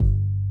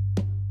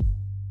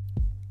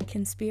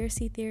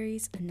Conspiracy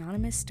theories,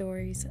 anonymous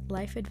stories,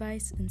 life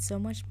advice, and so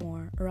much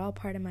more are all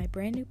part of my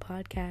brand new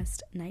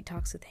podcast, Night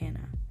Talks with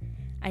Hannah.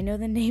 I know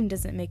the name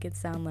doesn't make it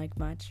sound like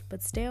much,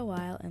 but stay a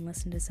while and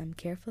listen to some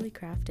carefully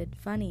crafted,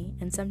 funny,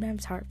 and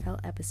sometimes heartfelt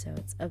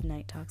episodes of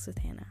Night Talks with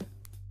Hannah.